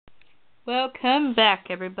Welcome back,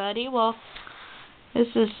 everybody. Well, this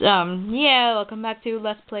is, welcome back to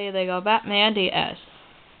Let's Play Lego Batman DS.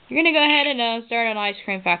 You're gonna go ahead and, start an ice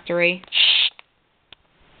cream factory.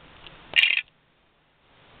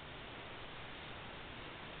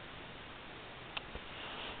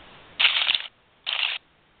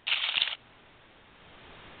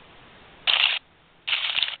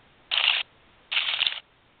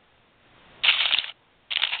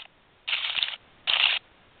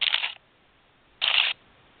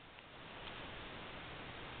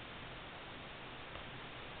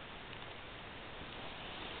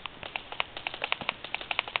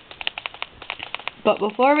 But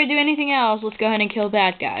before we do anything else, let's go ahead and kill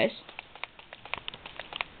bad guys.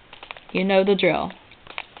 You know the drill.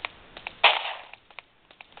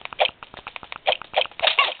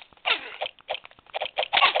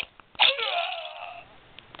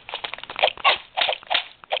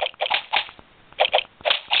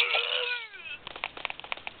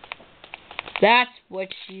 That's what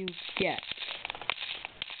you get.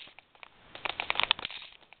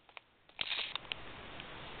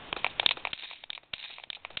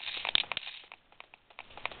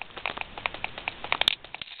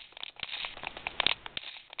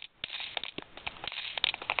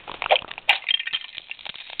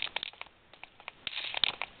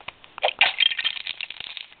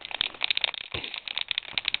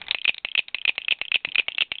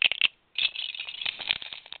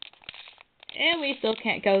 And we still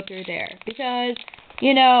can't go through there because,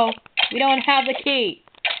 you know, we don't have the key.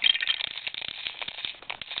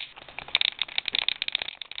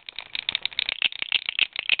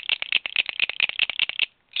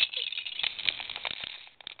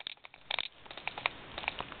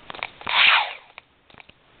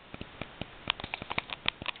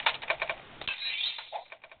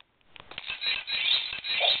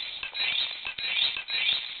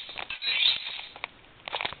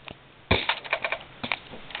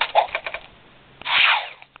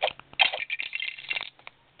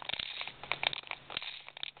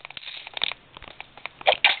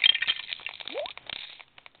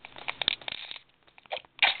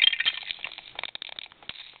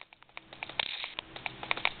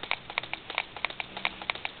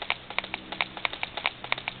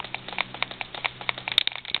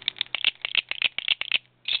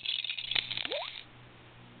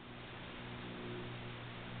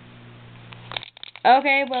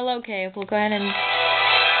 Okay, we'll go ahead and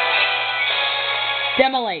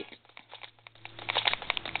demolate.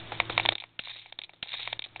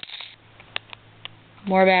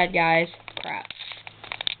 More bad guys. Crap.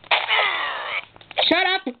 Shut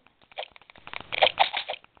up!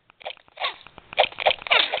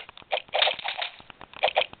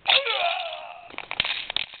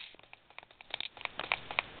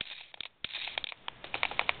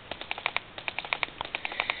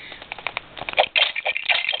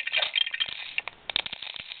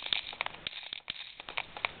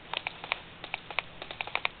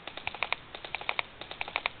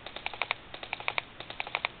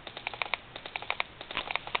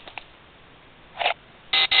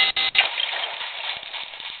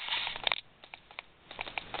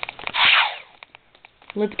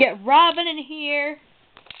 Let's get Robin in here.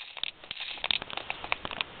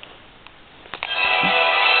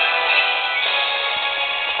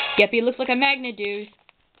 Yep, he looks like a magnet dude.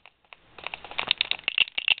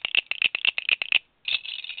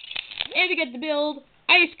 And we get to build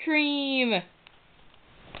ice cream.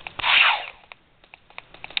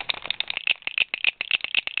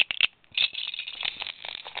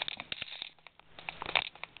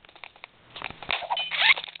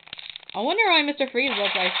 I wonder why Mr. Freeze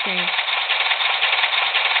loves ice cream.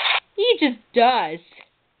 He just does.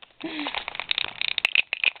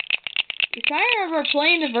 Because I remember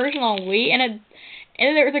playing the version on Wii, and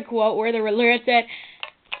there was a quote where the Riddler had said,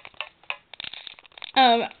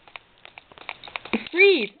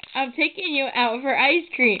 Freeze, I'm taking you out for ice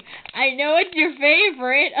cream. I know it's your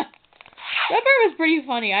favorite. That part was pretty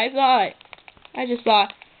funny. I just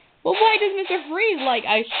thought, well, why does Mr. Freeze like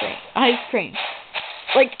ice cream?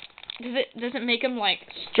 Like, does it make him, like,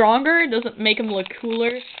 stronger? Does it make him look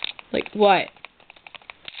cooler? Like, what?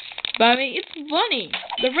 But, I mean, it's funny.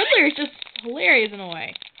 The Riddler is just hilarious in a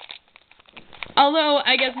way. Although,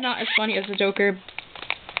 I guess not as funny as the Joker.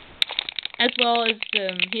 As well as,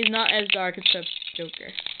 he's not as dark as the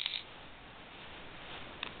Joker.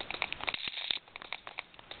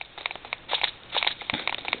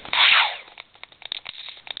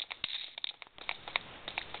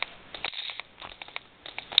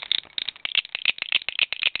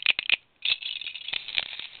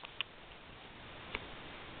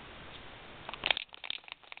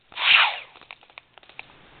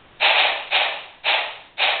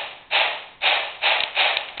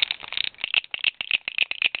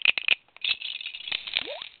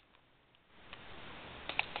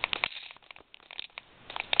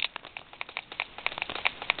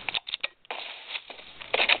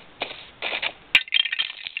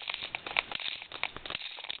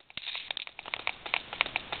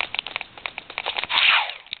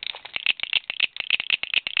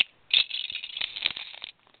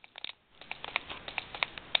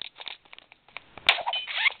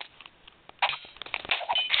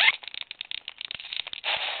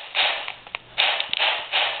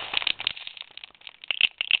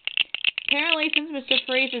 Mr.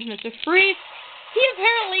 Freeze is Mr. Freeze. He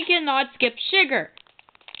apparently cannot skip sugar.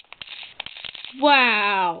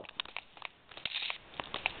 Wow.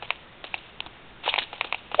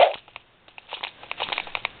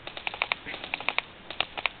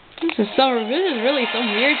 This is really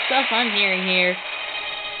some weird stuff I'm hearing here.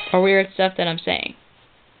 Or weird stuff that I'm saying.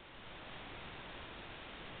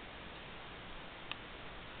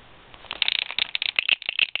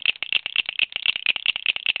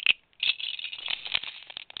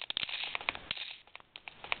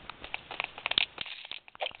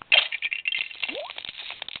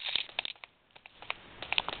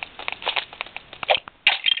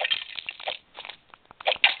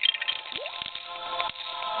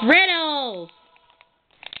 Riddles!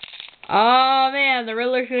 Oh man, the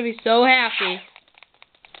Riddler's gonna be so happy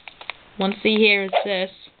once he hears this.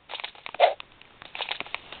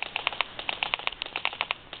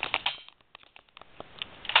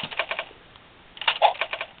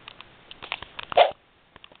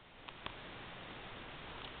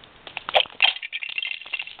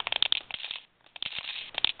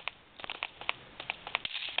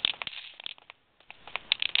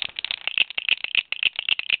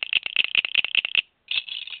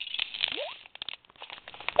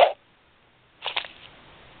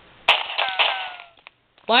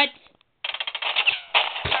 What?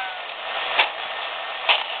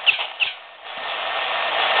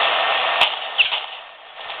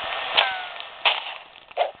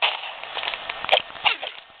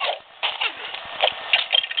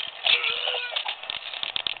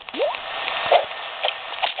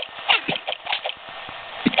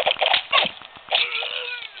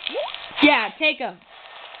 Yeah, take him.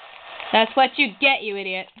 That's what you get, you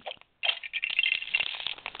idiot.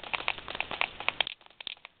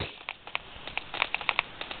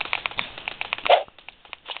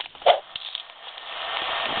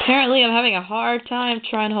 Apparently, I'm having a hard time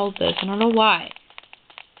trying to hold this. I don't know why.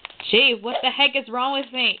 Gee, what the heck is wrong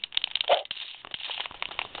with me?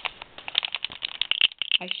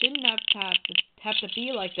 I shouldn't have to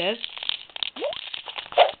be like this.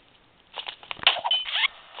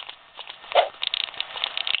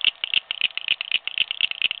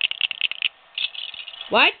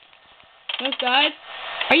 What? Those guys?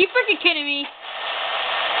 Are you freaking kidding me?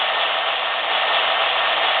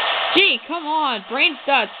 Gee, come on. Brain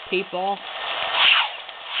studs, people.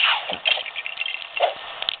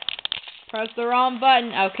 Press the wrong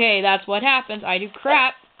button. Okay, that's what happens. I do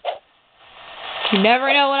crap. You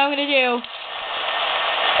never know what I'm gonna do.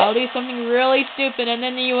 I'll do something really stupid and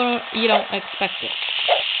then you don't expect it.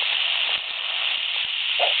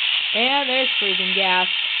 And there's freezing gas.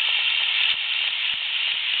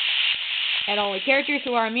 And only characters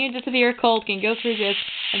who are immune to severe cold can go through this.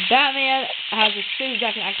 And Batman has a suit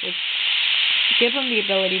that can actually give him the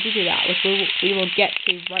ability to do that, which we will get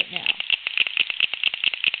to right now.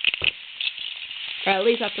 Or at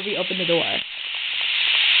least after we open the door.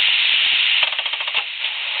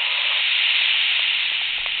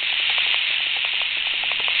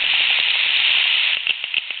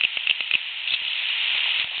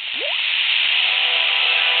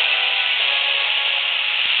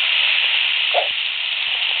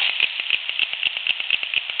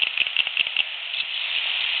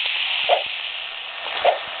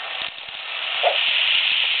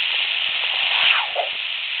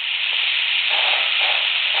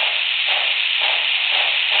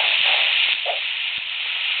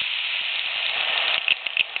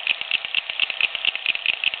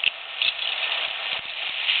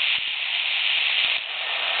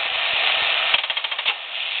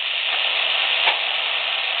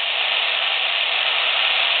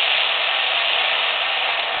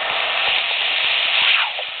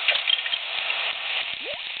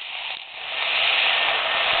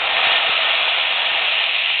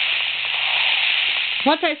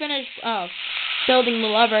 Once I finish building the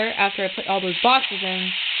lever, after I put all those boxes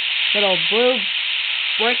in, little blue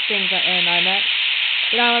brick things in,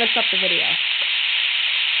 then I want to stop the video.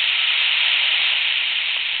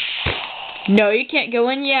 No, you can't go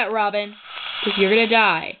in yet, Robin, because you're gonna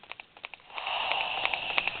die.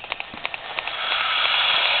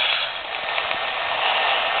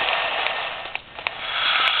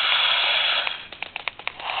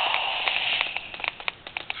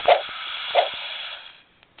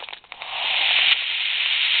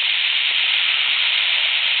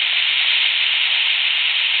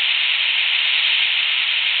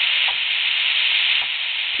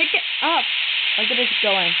 Pick it up! Or did it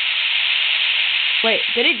go in? Wait,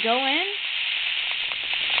 did it go in?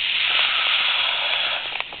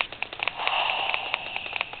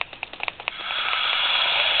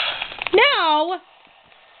 No! What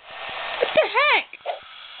the heck?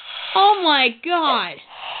 Oh my god.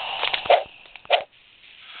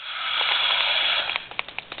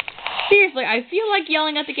 Seriously, I feel like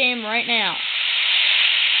yelling at the game right now.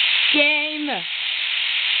 Game!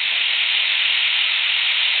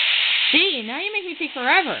 See, now you make me take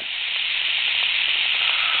forever.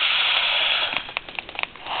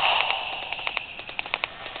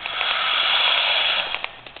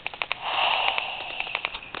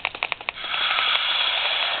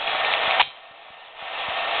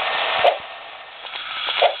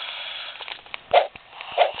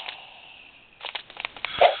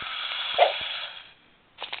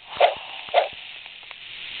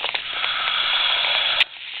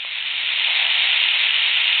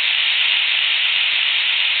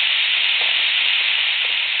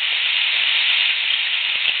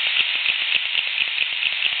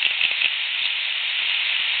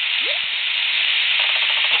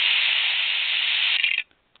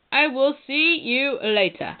 I will see you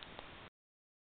later.